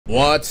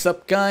What's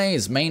up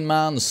guys,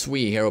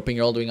 MainManSWE here, hoping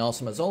you're all doing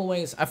awesome as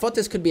always. I thought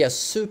this could be a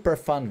super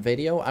fun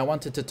video. I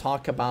wanted to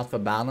talk about the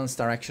balanced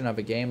direction of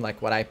a game,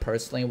 like what I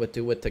personally would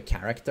do with the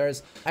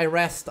characters. I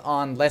rest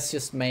on, let's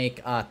just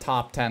make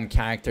top 10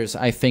 characters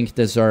I think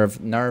deserve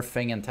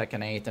nerfing in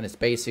Tekken 8, and it's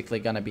basically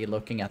going to be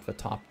looking at the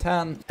top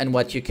 10 and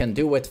what you can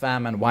do with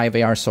them and why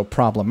they are so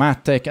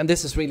problematic. And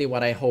this is really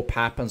what I hope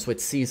happens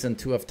with Season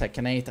 2 of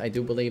Tekken 8. I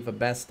do believe the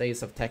best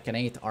days of Tekken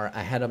 8 are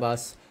ahead of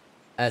us.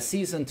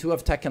 Season 2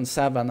 of Tekken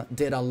 7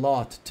 did a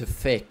lot to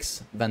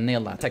fix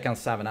vanilla Tekken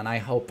 7, and I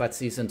hope that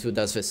Season 2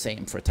 does the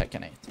same for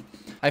Tekken 8.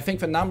 I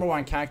think the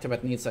 #1 character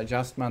that needs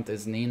adjustment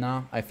is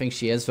Nina. I think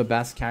she is the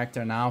best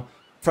character now.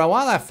 For a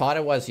while I thought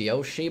it was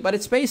Yoshi, but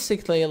it's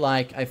basically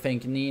like, I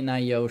think Nina,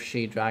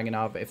 Yoshi,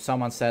 Dragunov. If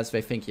someone says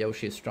they think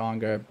Yoshi is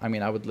stronger, I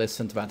mean, I would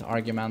listen to that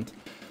argument.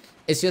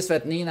 It's just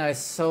that Nina is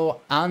so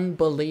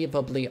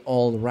unbelievably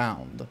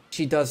all-round.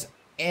 She does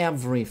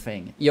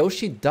everything.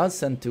 Yoshi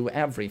doesn't do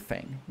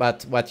everything,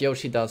 but what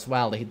Yoshi does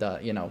well, he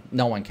does, you know,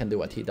 no one can do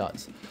what he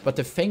does. But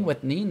the thing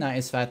with Nina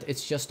is that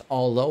it's just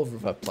all over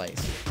the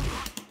place.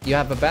 You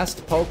have the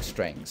best poke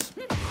strings,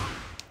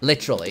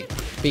 literally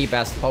the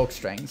best poke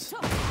strings.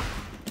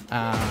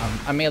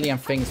 A million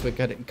things we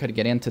could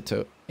get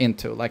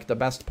into like the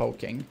best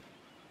poking,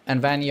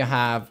 and then you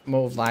have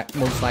moves like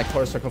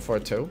torso circle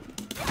 4-2.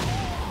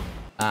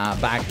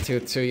 Back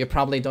to you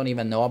probably don't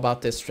even know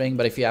about this string,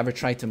 but if you ever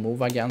try to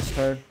move against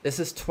her, this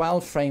is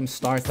 12 frame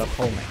startup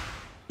homing.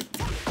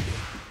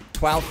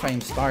 12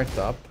 frame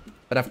startup,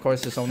 but of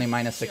course it's only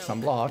 -6 on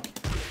block.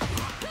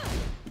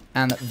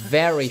 And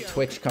very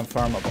Twitch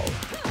confirmable.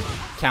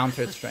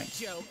 Countered string.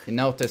 You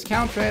notice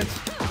counter it,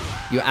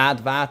 you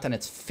add that, and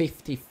it's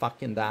 50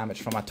 fucking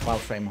damage from a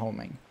 12 frame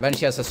homing. Then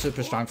she has a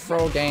super strong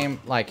throw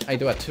game, like I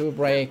do a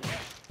 2-break.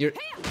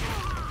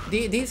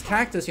 These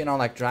characters, you know,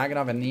 like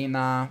Dragunov and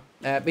Nina,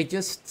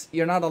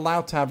 you're not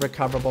allowed to have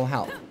recoverable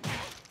health.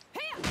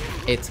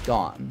 It's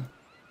gone.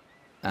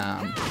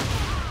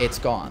 It's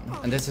gone.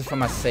 And this is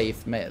from a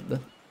safe mid.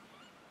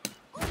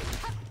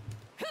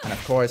 And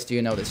of course, do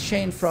you know this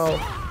chain throw?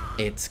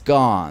 It's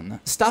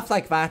gone. Stuff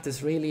like that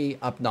is really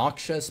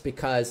obnoxious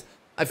because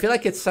I feel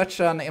like it's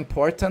such an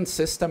important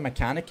system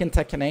mechanic in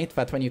Tekken 8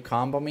 that when you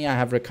combo me, I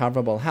have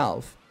recoverable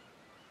health.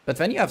 But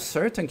then you have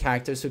certain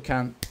characters who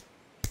can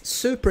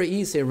super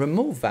easy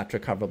remove that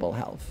recoverable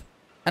health.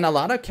 And a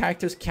lot of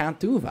characters can't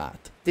do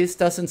that. This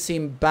doesn't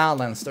seem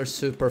balanced or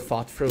super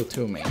thought through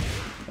to me.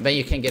 And then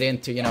you can get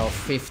into, you know,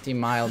 50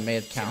 mile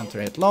mid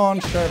counter hit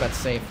launcher, that's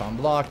safe on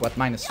block, what,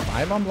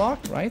 -5 on block,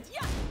 right?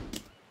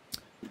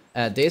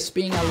 This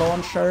being a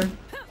launcher.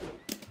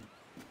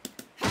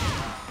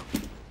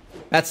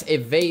 That's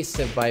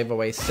evasive, by the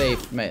way,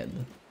 safe mid.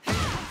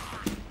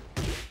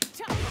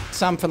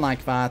 Something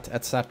like that,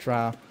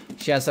 etc.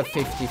 She has a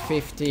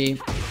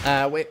 50-50.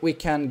 We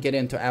can get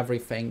into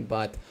everything,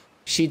 but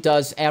she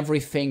does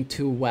everything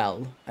too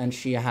well. And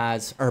she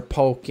has, her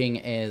poking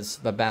is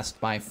the best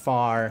by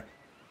far.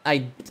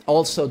 I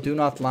also do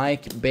not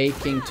like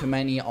baking too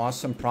many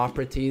awesome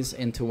properties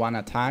into one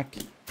attack.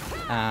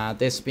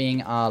 This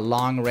being a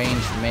long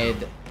range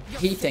mid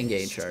heat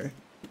engager.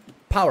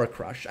 Power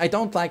crush. I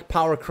don't like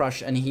power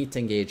crush and heat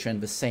engager in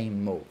the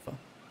same move.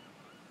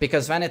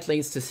 Because then it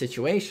leads to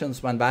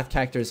situations when that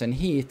character is in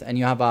heat and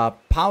you have a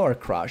power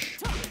crush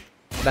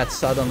that's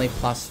suddenly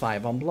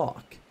 +5 on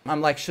block. I'm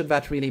like, should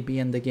that really be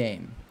in the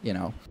game, you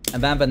know?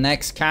 And then the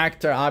next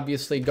character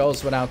obviously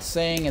goes without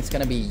saying. It's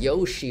gonna be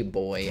Yoshi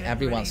Boy,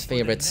 everyone's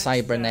favorite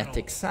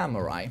cybernetic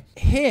samurai.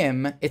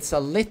 Him, it's a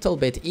little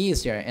bit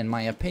easier in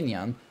my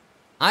opinion.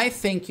 I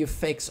think you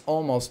fix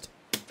almost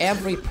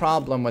every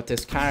problem with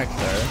this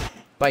character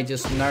by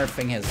just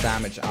nerfing his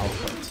damage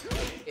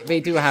output. They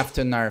do have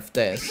to nerf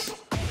this.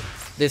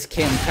 This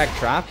Kin tech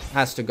trap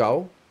has to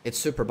go. It's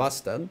super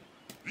busted.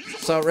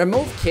 So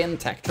remove Kin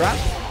tech trap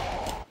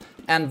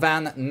and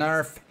then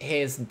nerf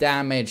his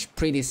damage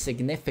pretty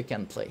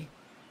significantly.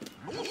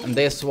 And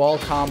this wall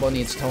combo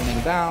needs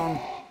toning down.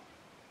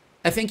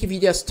 I think if you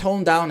just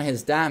tone down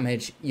his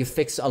damage, you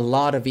fix a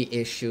lot of the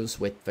issues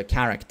with the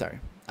character.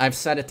 I've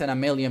said it in a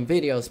million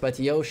videos, but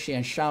Yoshi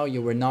and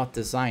Xiaoyu were not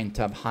designed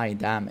to have high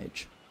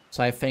damage.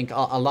 So I think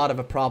a lot of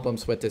the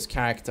problems with this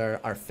character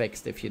are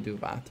fixed if you do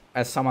that.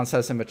 As someone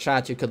says in the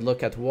chat, you could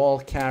look at wall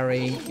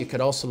carry. You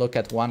could also look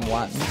at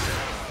 1-1.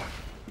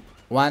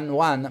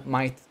 1-1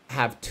 might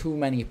have too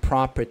many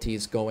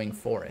properties going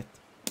for it.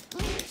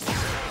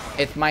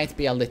 It might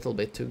be a little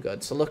bit too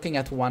good. So looking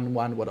at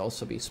 1-1 would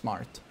also be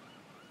smart.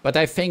 But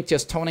I think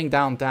just toning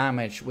down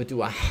damage would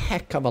do a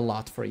heck of a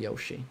lot for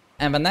Yoshi.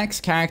 And the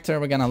next character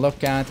we're gonna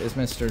look at is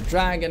Mr.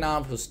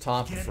 Dragunov, who's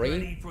top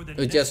 3,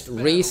 who just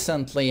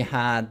recently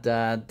had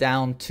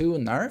down 2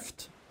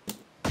 nerfed.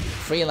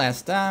 3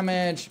 less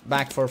damage,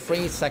 back for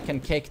free,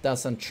 second kick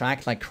doesn't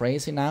track like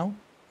crazy now.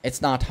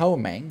 It's not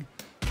homing.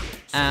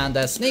 And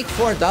sneak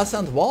 4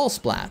 doesn't wall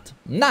splat.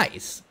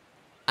 Nice!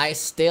 I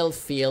still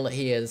feel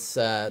he is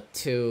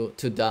too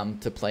dumb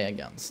to play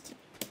against.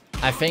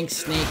 I think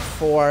sneak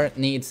 4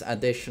 needs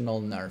additional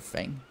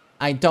nerfing.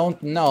 I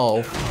don't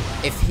know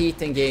if heat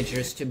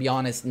engagers, to be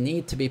honest,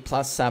 need to be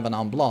 +7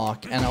 on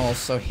block and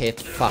also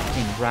hit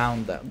fucking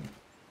grounded.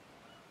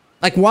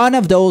 Like, one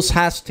of those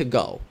has to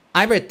go.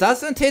 Either it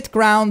doesn't hit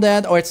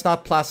grounded or it's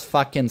not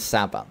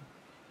 +7.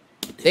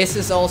 This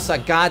is also a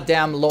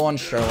goddamn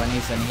launcher when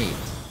he's in heat.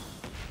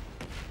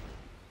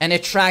 And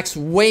it tracks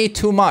way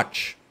too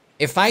much.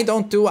 If I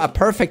don't do a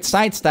perfect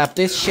sidestep,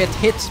 this shit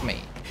hits me.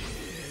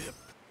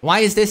 Why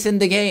is this in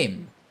the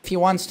game? If he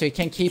wants to, he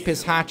can keep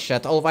his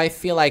hatchet, although I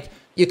feel like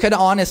you could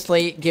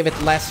honestly give it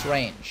less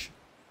range.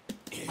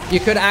 You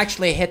could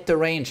actually hit the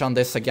range on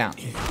this again.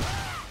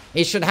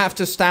 He should have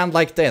to stand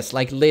like this,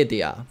 like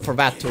Lydia, for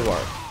that to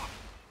work.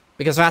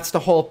 Because that's the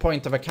whole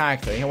point of a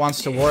character. He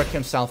wants to work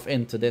himself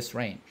into this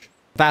range.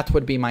 That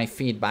would be my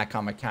feedback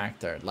on a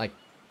character. Like,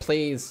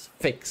 please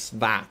fix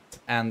that.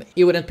 And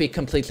he wouldn't be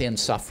completely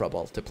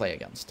insufferable to play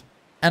against.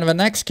 And the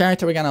next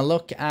character we're gonna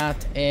look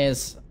at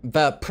is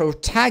the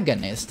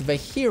protagonist, the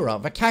hero,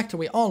 the character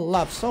we all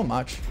love so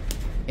much.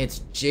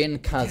 It's Jin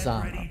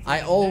Kazama.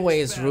 I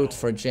always root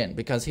for Jin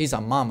because he's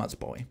a mama's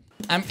boy.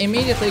 I'm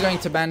immediately going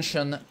to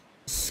mention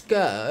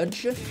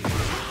Scourge.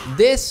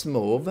 This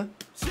move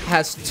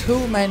has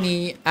too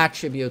many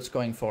attributes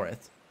going for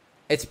it.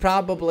 It's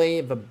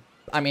probably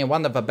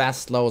one of the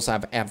best lows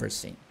I've ever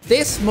seen.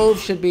 This move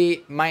should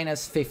be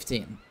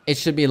 -15. It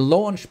should be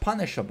launch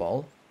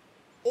punishable.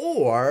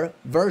 Or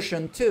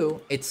version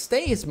 2, it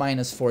stays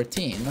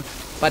 -14,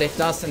 but it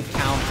doesn't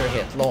counter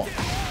hit launch.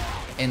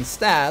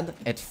 Instead,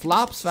 it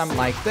flops them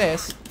like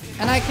this,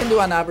 and I can do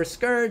another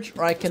Scourge,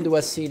 or I can do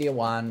a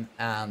CD1,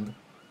 and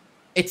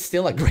it's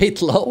still a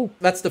great low.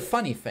 That's the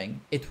funny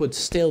thing. It would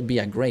still be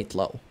a great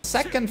low.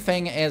 Second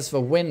thing is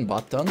the win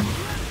button.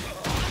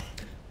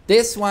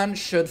 This one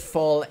should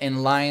fall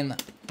in line.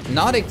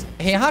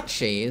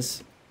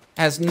 Heihachi's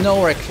has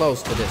nowhere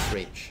close to this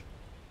reach.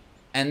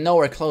 And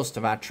nowhere close to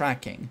that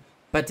tracking.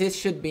 But this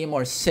should be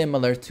more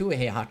similar to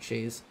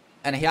Heihachi's.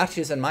 And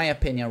Heihachi's, in my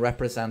opinion,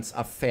 represents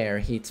a fair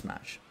heat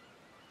smash.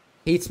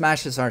 Heat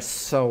smashes are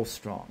so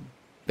strong.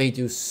 They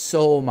do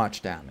so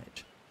much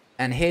damage.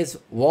 And his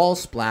wall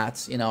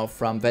splats, you know,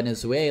 from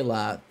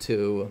Venezuela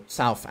to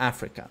South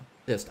Africa,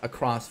 just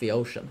across the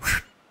ocean.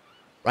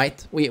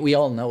 Right? We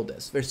all know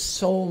this. There's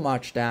so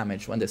much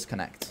damage when this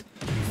connects.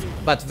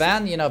 But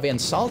then, you know, the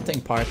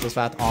insulting part is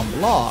that on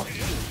block,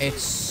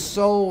 it's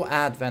so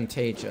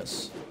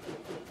advantageous.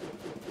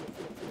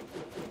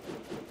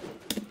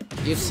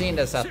 You've seen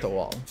this at the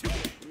wall.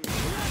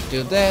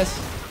 Do this,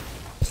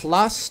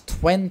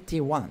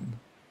 +21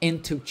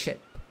 into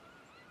chip.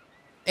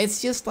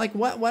 It's just like,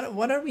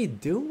 what are we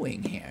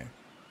doing here?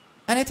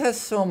 And it has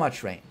so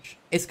much range.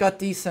 It's got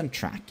decent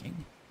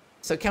tracking.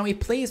 So can we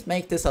please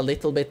make this a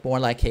little bit more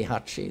like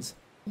Heihachi's?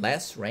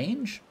 Less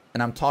range,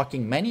 and I'm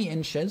talking many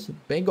inches,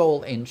 big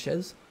ol'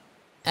 inches,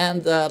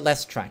 and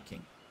less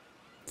tracking.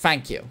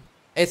 Thank you.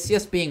 It's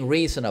just being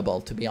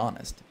reasonable, to be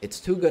honest. It's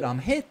too good on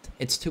hit,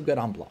 it's too good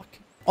on block.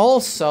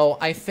 Also,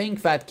 I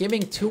think that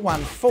giving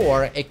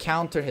 214 a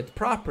counter hit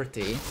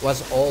property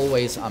was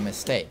always a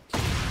mistake.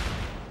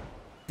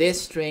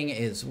 This string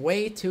is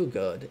way too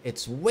good,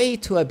 it's way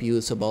too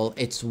abusable,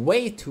 it's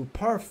way too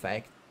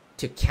perfect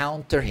to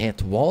counter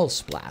hit wall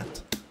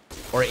splat.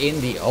 Or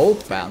in the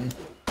open.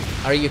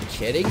 Are you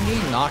kidding me?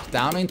 Knock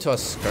down into a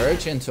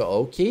Scourge into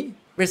Oki?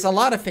 There's a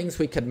lot of things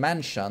we could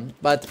mention,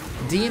 but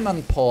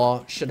Demon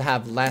Paw should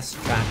have less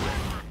tracking.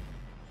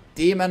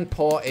 Demon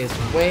Paw is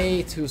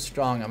way too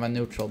strong of a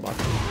neutral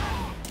button.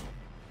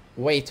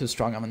 Way too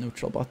strong of a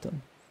neutral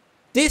button.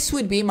 This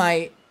would be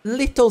my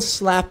little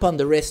slap on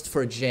the wrist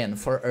for Jin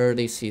for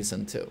early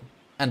season 2.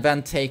 And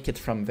then take it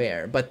from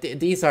there. But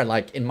these are,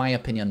 like, in my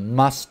opinion,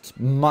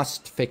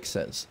 must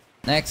fixes.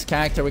 Next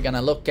character we're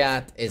gonna look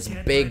at is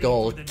big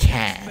ol'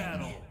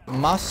 Kang.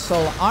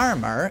 Muscle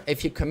armor,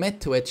 if you commit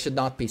to it, should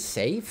not be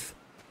safe.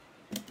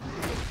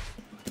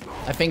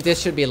 I think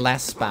this should be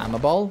less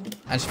spammable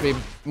and should be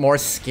more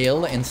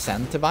skill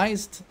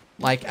incentivized.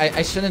 Like,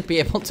 I shouldn't be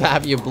able to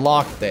have you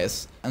block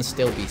this and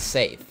still be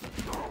safe.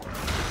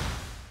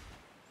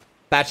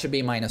 That should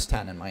be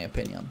 -10 in my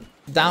opinion.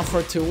 Down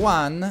for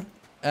 2-1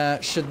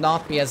 should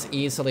not be as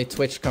easily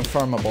Twitch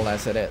confirmable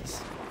as it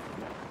is.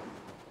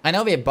 I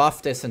know they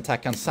buffed this in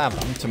Tekken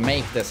 7 to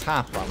make this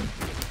happen.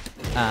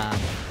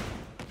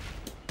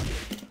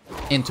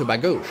 Into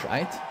Bagoosh,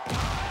 right?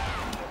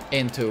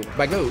 Into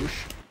Bagoosh.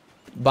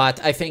 But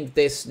I think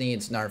this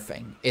needs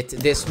nerfing.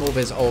 This move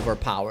is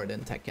overpowered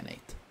in Tekken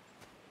 8.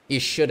 You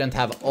shouldn't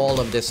have all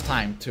of this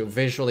time to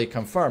visually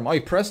confirm. Oh, he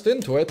pressed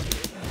into it.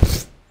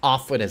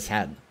 Off with his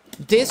head.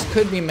 This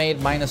could be made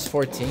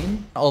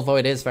 -14, although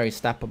it is very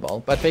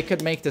steppable. But they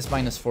could make this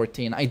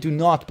 -14. I do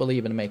not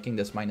believe in making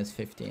this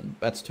 -15.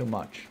 That's too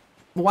much.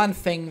 One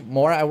thing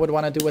more I would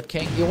want to do with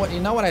King. You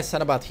know what I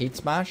said about Heat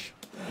Smash?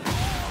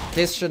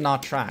 This should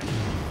not track.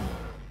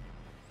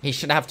 He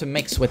should have to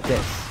mix with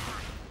this.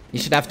 He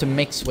should have to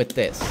mix with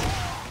this.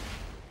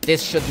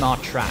 This should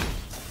not track.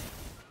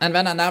 And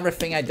then another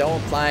thing I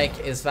don't like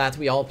is that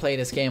we all play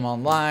this game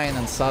online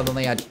and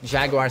suddenly a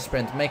Jaguar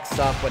Sprint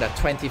mix-up with a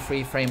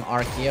 23 frame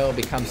RKO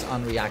becomes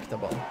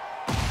unreactable.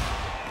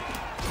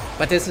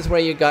 But this is where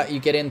you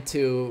get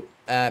into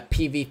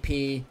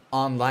PvP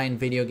online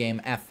video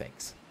game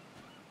ethics.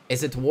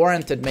 Is it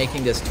warranted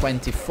making this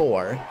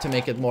 24 to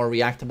make it more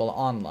reactable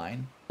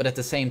online, but at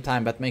the same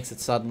time that makes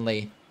it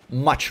suddenly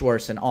much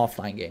worse in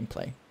offline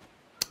gameplay?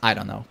 I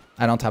don't know.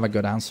 I don't have a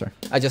good answer.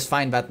 I just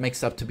find that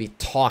mix-up to be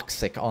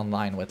toxic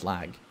online with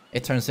lag.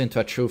 It turns into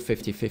a true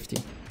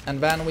 50-50.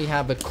 And then we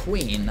have a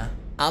queen,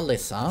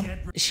 Alisa.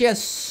 She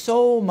has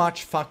so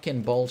much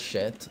fucking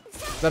bullshit.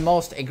 The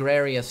most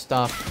egregious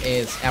stuff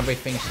is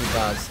everything she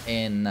does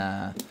in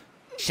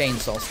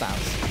Chainsaw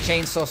Stance.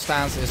 Chainsaw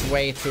Stance is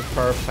way too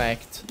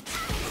perfect.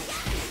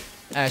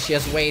 She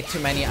has way too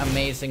many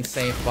amazing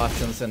save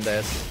buttons in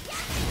this.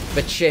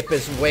 The chip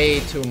is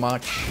way too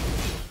much.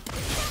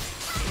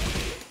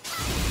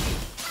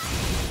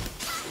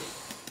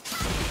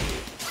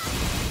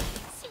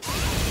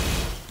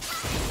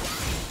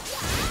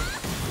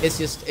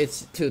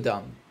 It's too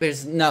dumb.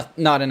 There's not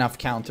enough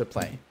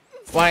counterplay.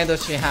 Why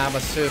does she have a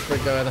super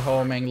good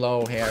homing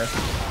low here?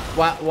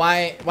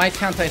 Why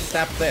can't I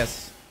step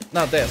this?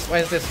 No, this. Why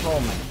is this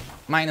homing?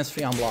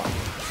 -3 on block.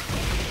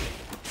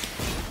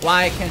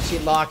 Why can she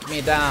lock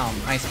me down?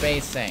 My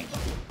spacing.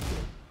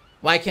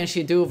 Why can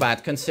she do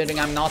that, considering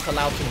I'm not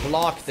allowed to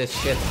block this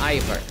shit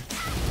either?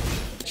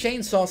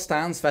 Chainsaw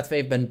Stance that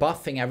they've been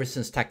buffing ever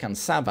since Tekken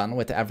 7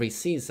 with every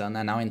season,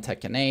 and now in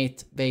Tekken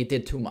 8, they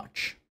did too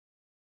much.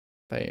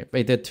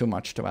 They did too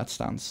much to that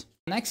stance.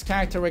 Next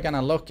character we're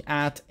gonna look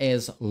at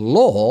is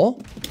Law.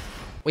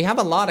 We have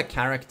a lot of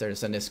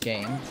characters in this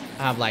game.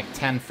 I have like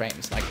 10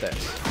 frames like this.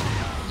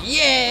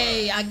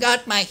 Yay! I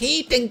got my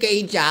heat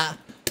engager!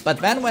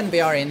 But then when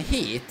they are in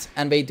heat,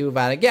 and they do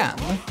that again,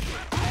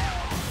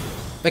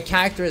 the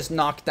character is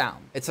knocked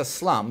down. It's a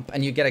slump,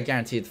 and you get a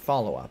guaranteed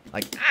follow-up.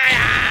 Like,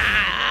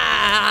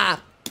 ah!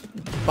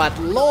 But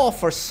Law,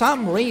 for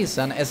some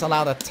reason, is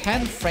allowed a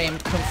 10-frame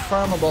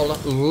confirmable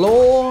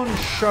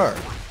launcher.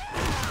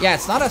 Yeah,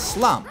 it's not a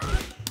slump.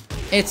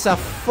 It's a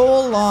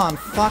full-on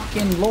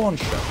fucking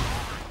launcher.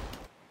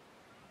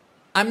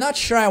 I'm not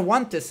sure I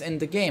want this in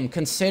the game,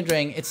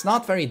 considering it's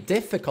not very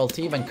difficult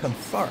to even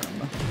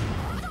confirm.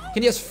 You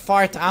can just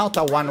fart out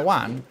a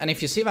 1-1, and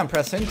if you see them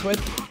press into it,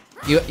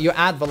 you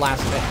add the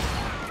last bit.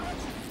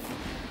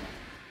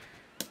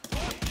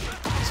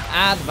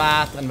 Add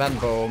that, and then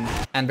boom,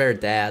 and they're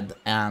dead,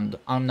 and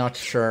I'm not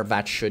sure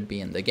that should be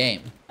in the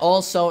game.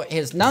 Also,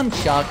 his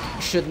nunchuck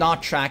should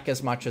not track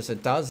as much as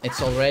it does.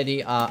 It's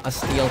already a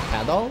steel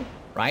pedal,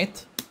 right?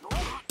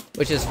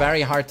 Which is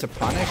very hard to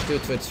punish due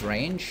to its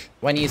range.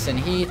 When he's in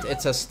heat,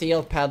 it's a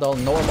steel pedal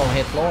normal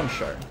hit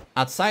launcher.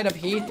 Outside of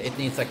heat, it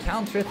needs a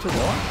counter hit to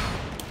launch.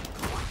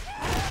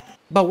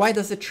 But why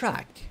does it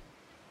track?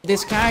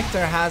 This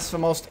character has the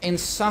most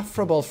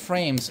insufferable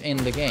frames in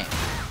the game.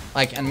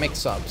 Like, and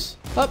mix-ups.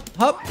 Hop,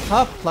 hop,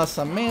 hop, plus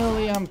a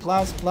million,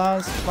 plus.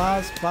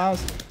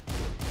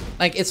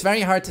 Like, it's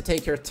very hard to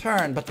take your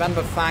turn, but then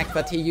the fact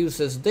that he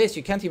uses this,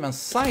 you can't even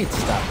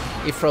sidestep.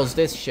 He throws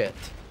this shit.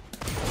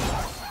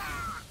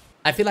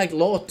 I feel like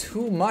Law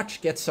too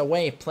much gets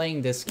away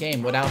playing this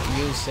game without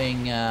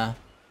using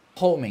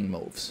homing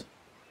moves.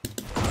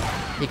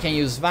 He can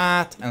use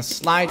that and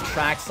slide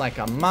tracks like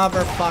a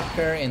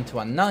motherfucker into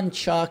a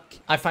nunchuck.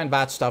 I find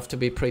that stuff to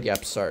be pretty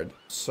absurd.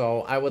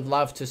 So I would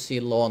love to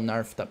see Law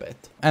nerfed a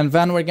bit. And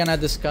then we're gonna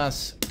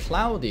discuss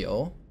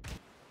Claudio.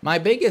 My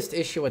biggest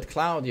issue with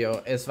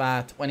Claudio is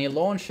that when he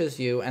launches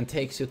you and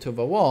takes you to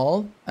the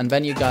wall, and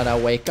then you gotta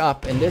wake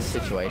up in this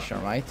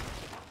situation, right?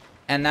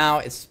 And now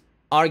it's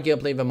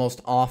arguably the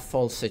most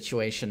awful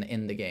situation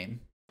in the game.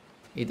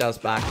 He does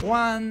back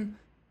one,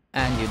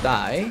 and you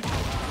die.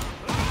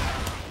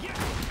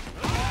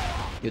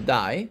 You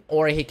die.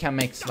 Or he can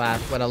mix that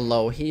with a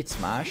low heat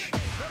smash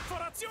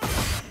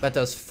that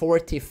does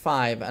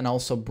 45 and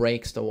also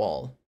breaks the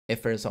wall,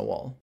 if there's a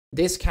wall.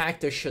 This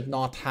character should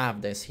not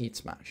have this heat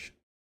smash.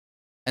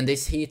 And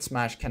this heat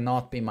smash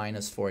cannot be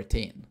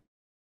 -14.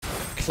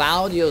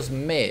 Claudio's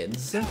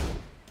mids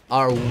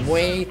are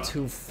way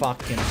too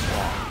fucking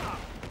strong.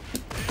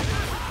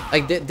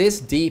 Like,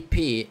 this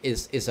DP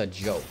is a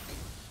joke.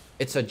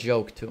 It's a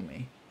joke to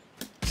me.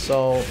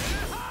 So,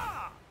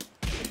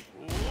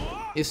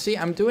 you see,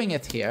 I'm doing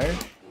it here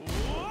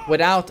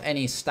without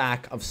any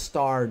stack of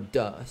star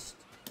dust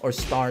or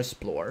star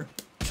splore.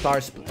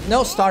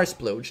 No star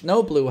splooge,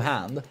 no blue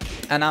hand,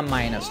 and I'm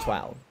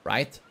 -12,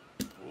 right?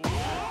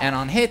 And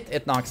on hit,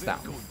 it knocks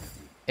down.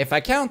 If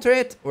I counter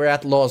it, we're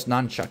at Law's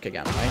nunchuck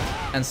again, right?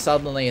 And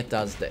suddenly it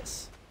does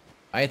this,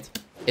 right?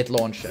 It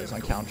launches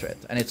on counter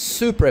it, and it's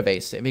super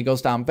evasive. He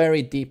goes down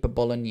very deep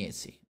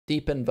bolognese,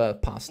 deep in the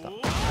pasta.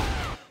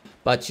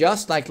 But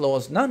just like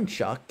Law's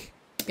nunchuck,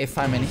 if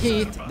I'm in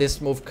heat,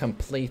 this move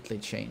completely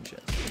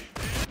changes.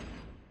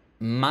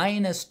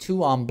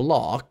 -2 on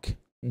block,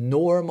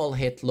 normal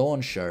hit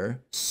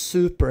launcher,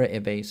 super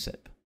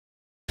evasive.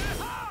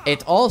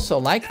 It also,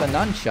 like the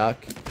nunchuck,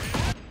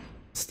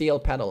 steel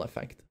pedal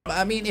effect.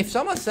 I mean, if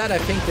someone said I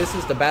think this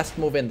is the best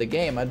move in the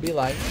game, I'd be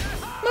like,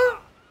 meh.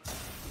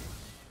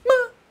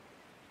 Meh.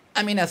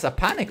 I mean, as a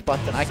panic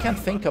button, I can't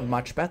think of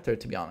much better,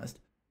 to be honest.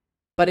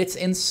 but it's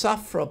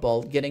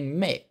insufferable getting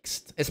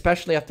mixed,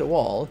 especially at the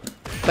wall,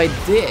 by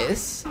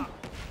this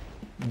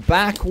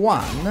back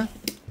 1,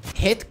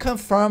 hit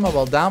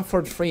confirmable down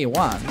for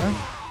 3-1,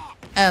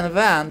 and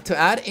then to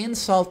add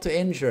insult to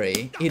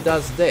injury, he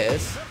does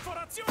this.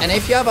 And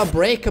if you have a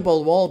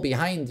breakable wall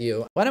behind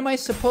you, what am I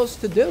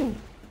supposed to do?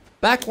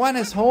 Back 1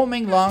 is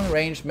homing long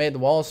range mid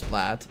wall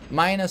splat,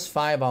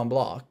 -5 on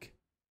block.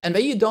 And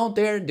then you don't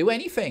dare do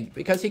anything,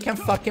 because he can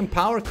fucking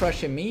power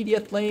crush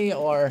immediately,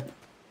 or...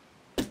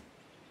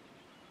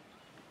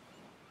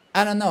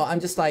 I don't know, I'm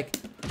just like,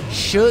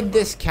 should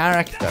this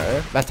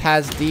character that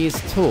has these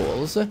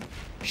tools,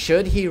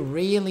 should he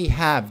really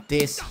have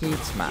this heat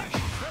smash?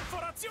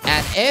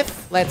 And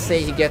if, let's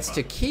say, he gets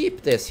to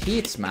keep this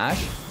heat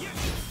smash,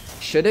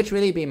 should it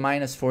really be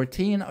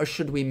 -14, or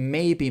should we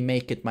maybe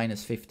make it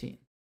 -15?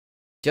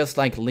 Just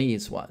like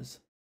Lee's was.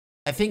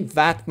 I think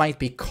that might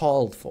be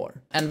called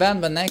for. And then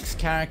the next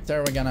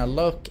character we're gonna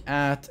look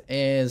at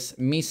is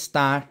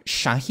Mr.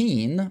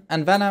 Shaheen.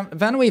 And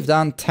then we've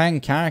done 10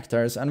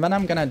 characters, and then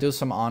I'm gonna do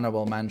some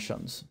honorable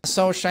mentions.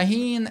 So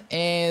Shaheen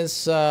is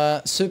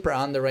super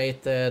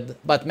underrated,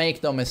 but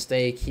make no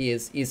mistake,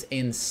 he's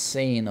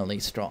insanely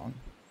strong.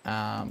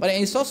 But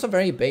he's also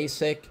very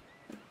basic.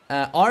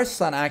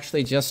 Arslan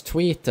actually just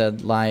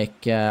tweeted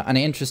like an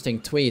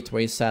interesting tweet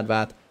where he said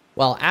that,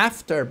 well,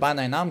 after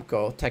Bandai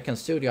Namco, Tekken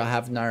Studio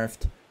have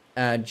nerfed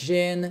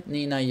Jin,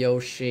 Nina,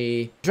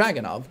 Yoshi,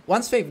 Dragunov.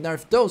 Once they've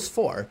nerfed those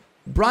 4,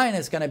 Bryan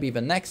is going to be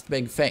the next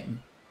big thing.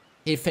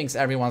 He thinks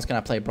everyone's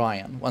going to play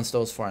Bryan once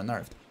those 4 are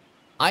nerfed.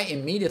 I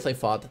immediately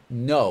thought,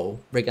 no,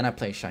 we're going to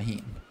play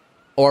Shaheen.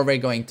 Or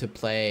we're going to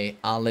play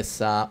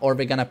Alisa, or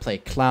we're going to play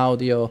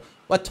Claudio.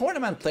 What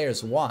tournament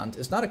players want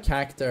is not a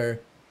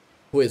character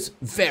who is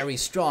very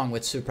strong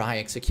with super high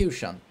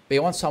execution. They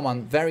want someone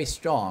very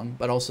strong,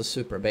 but also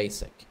super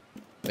basic.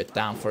 With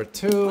down for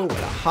 2,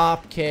 with a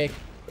hop kick,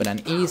 with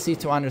an easy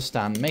to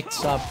understand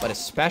mix-up, but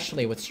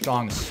especially with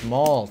strong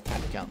small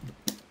Tekken.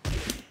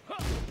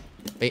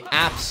 They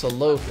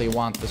absolutely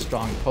want the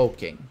strong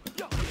poking.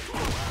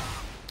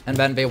 And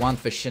then they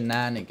want the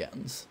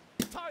shenanigans.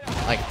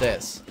 Like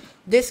this.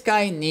 This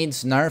guy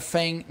needs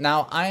nerfing.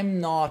 Now, I'm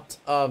not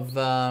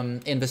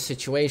in the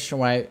situation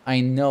where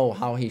I know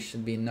how he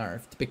should be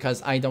nerfed,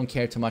 because I don't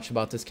care too much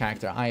about this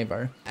character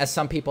either. As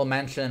some people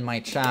mentioned in my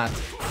chat,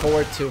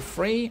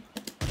 4-2-3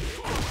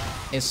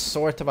 is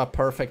sort of a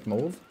perfect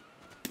move.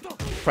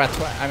 For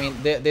I mean,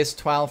 this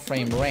 12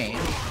 frame range.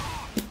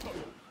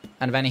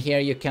 And then here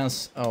you can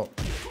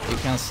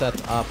set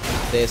up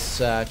this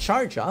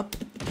charge up,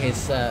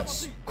 his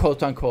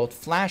quote-unquote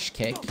flash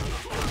kick.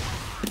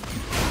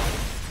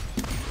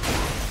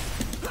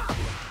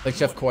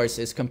 Which of course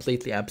is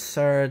completely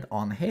absurd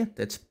on hit,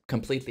 it's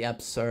completely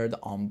absurd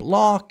on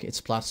block,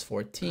 it's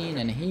 +14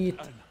 in heat.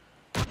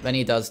 Then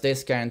he does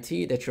this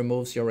guaranteed, it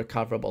removes your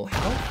recoverable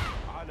health.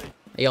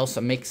 He also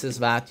mixes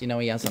that, you know,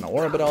 he has an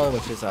orbital,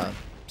 which is a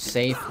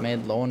safe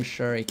mid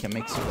launcher. He can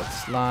mix it with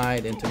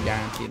slide into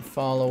guaranteed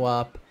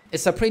follow-up.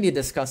 It's a pretty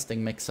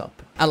disgusting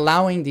mix-up.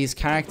 Allowing these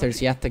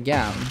characters yet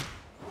again,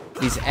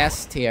 these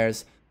S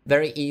tiers,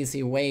 very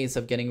easy ways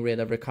of getting rid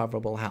of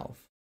recoverable health.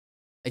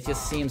 It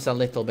just seems a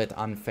little bit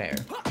unfair.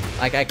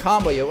 Like, I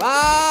combo you,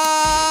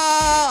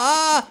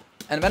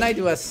 and then I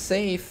do a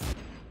safe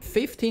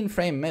 15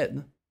 frame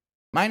mid,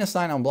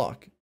 -9 on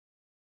block,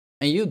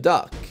 and you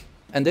duck,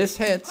 and this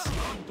hits,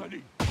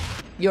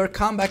 your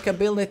comeback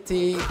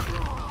ability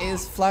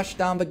is flushed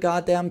down the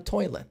goddamn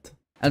toilet.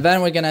 And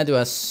then we're gonna do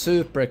a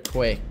super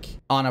quick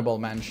honorable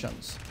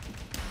mentions.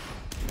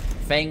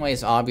 Feng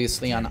is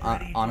obviously an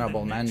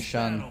honorable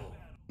mention.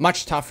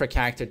 Much tougher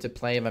character to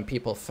play than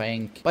people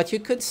think, but you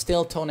could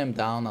still tone him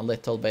down a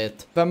little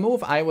bit. The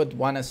move I would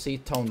want to see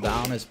toned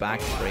down is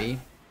back 3.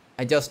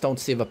 I just don't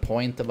see the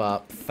point of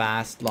a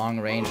fast,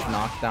 long-range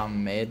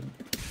knockdown mid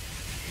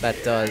that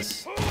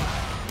does,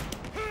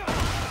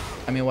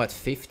 I mean, what,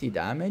 50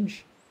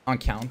 damage on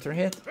counter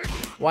hit?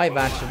 Why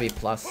that should be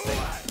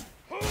 +6?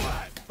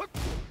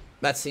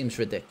 That seems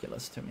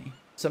ridiculous to me.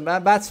 So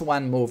that's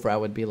one move where I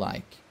would be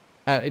like,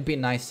 it'd be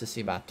nice to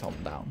see that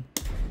toned down.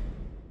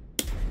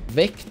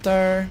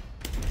 Victor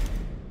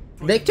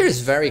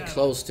is very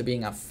close to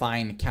being a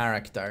fine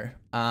character,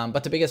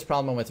 but the biggest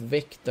problem with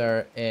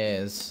Victor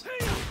is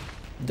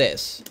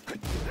this,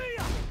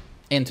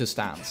 into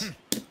stance.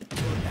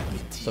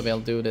 So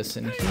we'll do this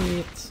in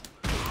heat.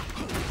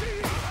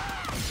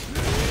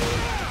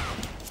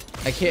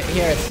 Like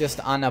here it's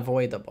just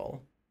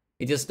unavoidable.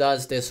 He just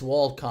does this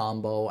wall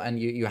combo and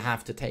you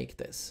have to take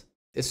this.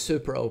 It's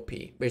super OP,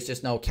 there's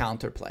just no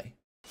counterplay.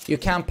 You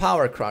can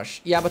power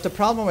crush. Yeah, but the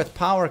problem with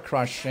power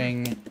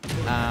crushing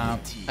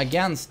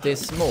against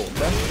this move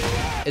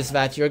is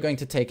that you're going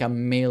to take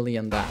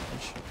 1,000,000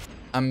 damage.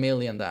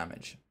 1,000,000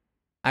 damage.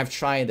 I've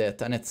tried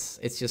it and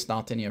it's just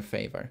not in your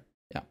favor.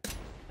 Yeah.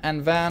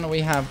 And then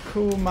we have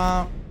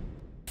Kuma.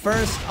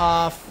 First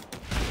off,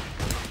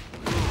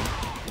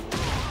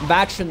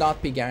 that should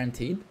not be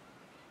guaranteed.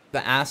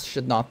 The ass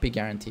should not be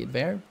guaranteed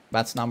there.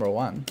 That's number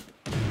 1.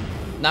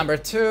 Number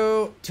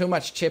 2, too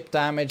much chip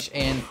damage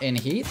in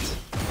heat.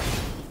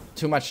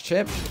 too much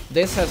chip.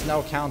 This has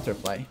no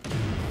counterplay.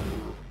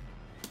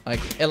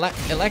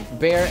 Like,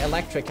 Bear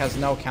Electric has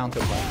no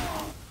counterplay.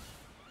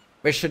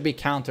 There should be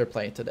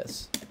counterplay to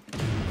this.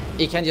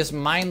 You can just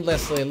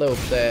mindlessly loop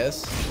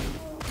this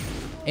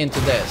into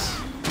this.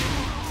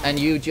 And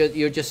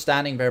you're just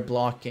standing there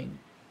blocking.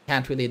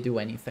 Can't really do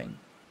anything.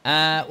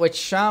 With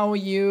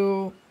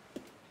Xiaoyu,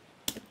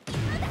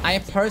 I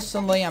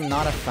personally am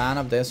not a fan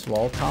of this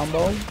wall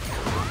combo.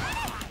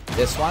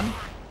 This one.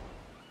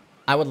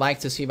 I would like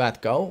to see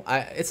that go.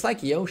 It's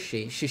like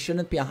Yoshi. She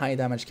shouldn't be a high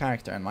damage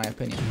character in my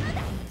opinion.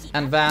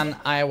 And then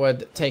I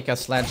would take a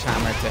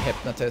sledgehammer to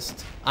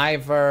Hypnotist.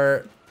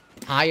 Either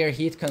higher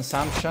heat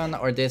consumption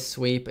or this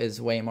sweep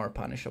is way more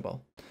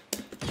punishable.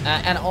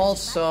 And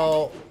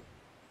also,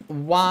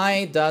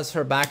 why does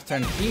her back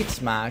turn heat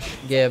smash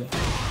give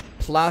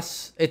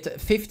plus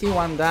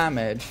 51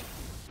 damage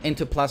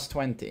into plus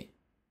 20?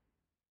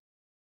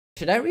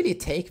 Should I really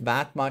take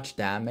that much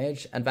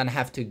damage and then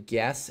have to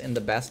guess in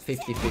the best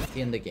 50-50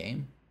 in the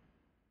game?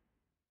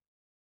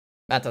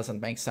 That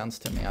doesn't make sense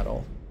to me at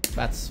all.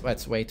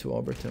 That's way too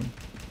overtuned.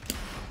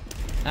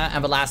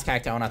 And the last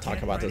character I want to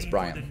talk about is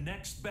Bryan.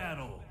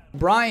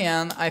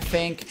 Bryan, I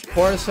think,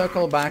 Core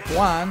Circle back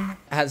 1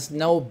 has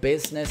no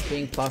business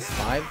being plus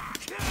 5.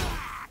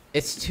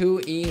 It's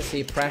too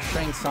easy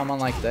pressuring someone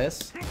like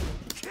this.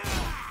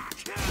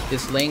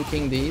 Just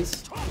linking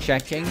these,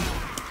 checking.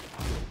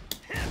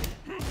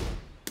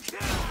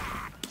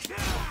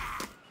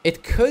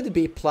 It could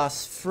be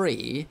plus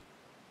 3,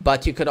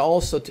 but you could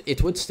also,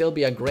 it would still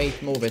be a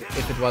great move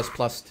if it was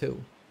plus 2.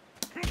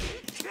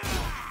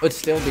 Would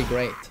still be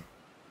great.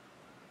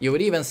 You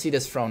would even see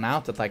this thrown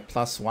out at like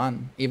plus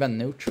 1, even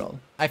neutral.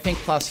 I think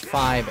plus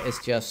 5 is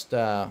just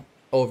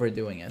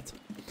overdoing it.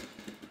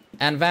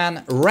 And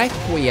then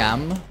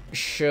Requiem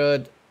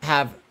should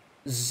have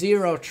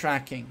 0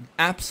 tracking,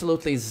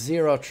 absolutely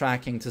 0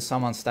 tracking to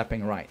someone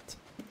stepping right.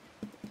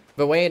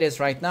 The way it is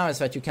right now is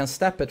that you can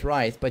step it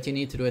right, but you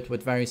need to do it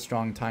with very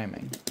strong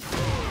timing.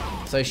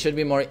 So it should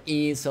be more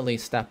easily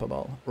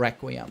steppable,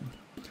 Requiem.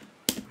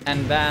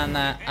 And then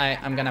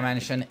I'm gonna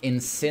mention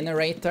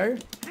Incinerator,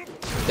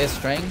 this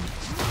string.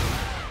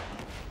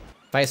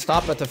 If I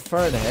stop at the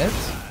 3rd hit,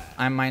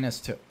 I'm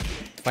 -2.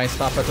 If I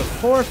stop at the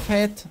 4th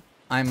hit,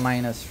 I'm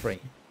 -3.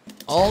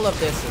 All of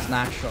this is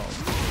natural.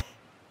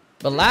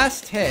 The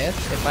last hit,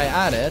 if I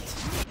add it,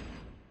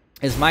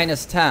 is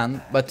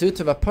 -10, but due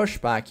to the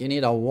pushback, you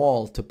need a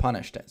wall to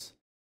punish this.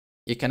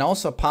 You can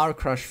also power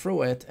crush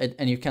through it,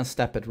 and you can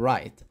step it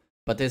right,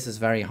 but this is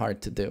very hard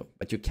to do,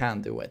 but you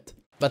can do it.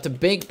 But the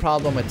big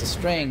problem with the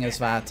string is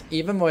that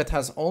even though it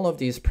has all of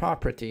these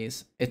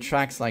properties, it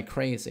tracks like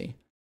crazy.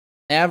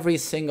 Every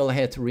single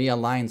hit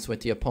realigns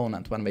with the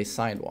opponent when they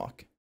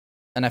sidewalk.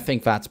 And I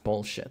think that's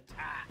bullshit.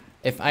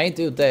 If I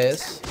do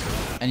this,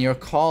 and you're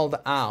called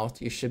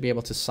out, you should be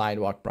able to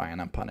sidewalk Bryan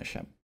and punish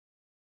him.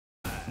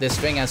 This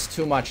string has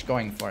too much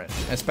going for it,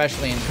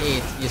 especially in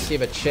heat. You see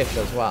the chip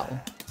as well.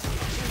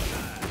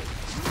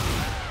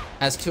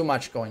 Has too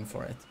much going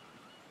for it.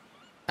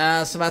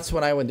 So that's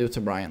what I would do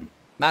to Bryan.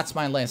 That's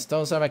my list.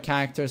 Those are the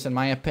characters, in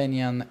my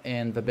opinion,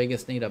 in the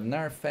biggest need of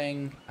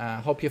nerfing.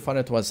 Hope you thought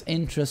it was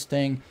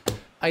interesting.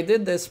 I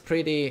did this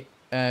pretty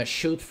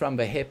shoot from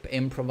the hip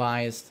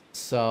improvised.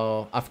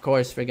 So, of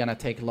course, we're gonna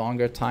take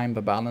longer time,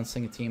 the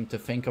balancing team, to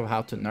think of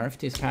how to nerf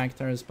these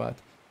characters, but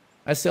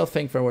I still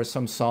think there were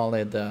some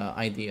solid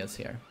ideas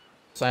here.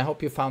 So I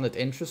hope you found it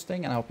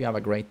interesting, and I hope you have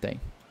a great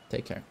day.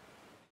 Take care.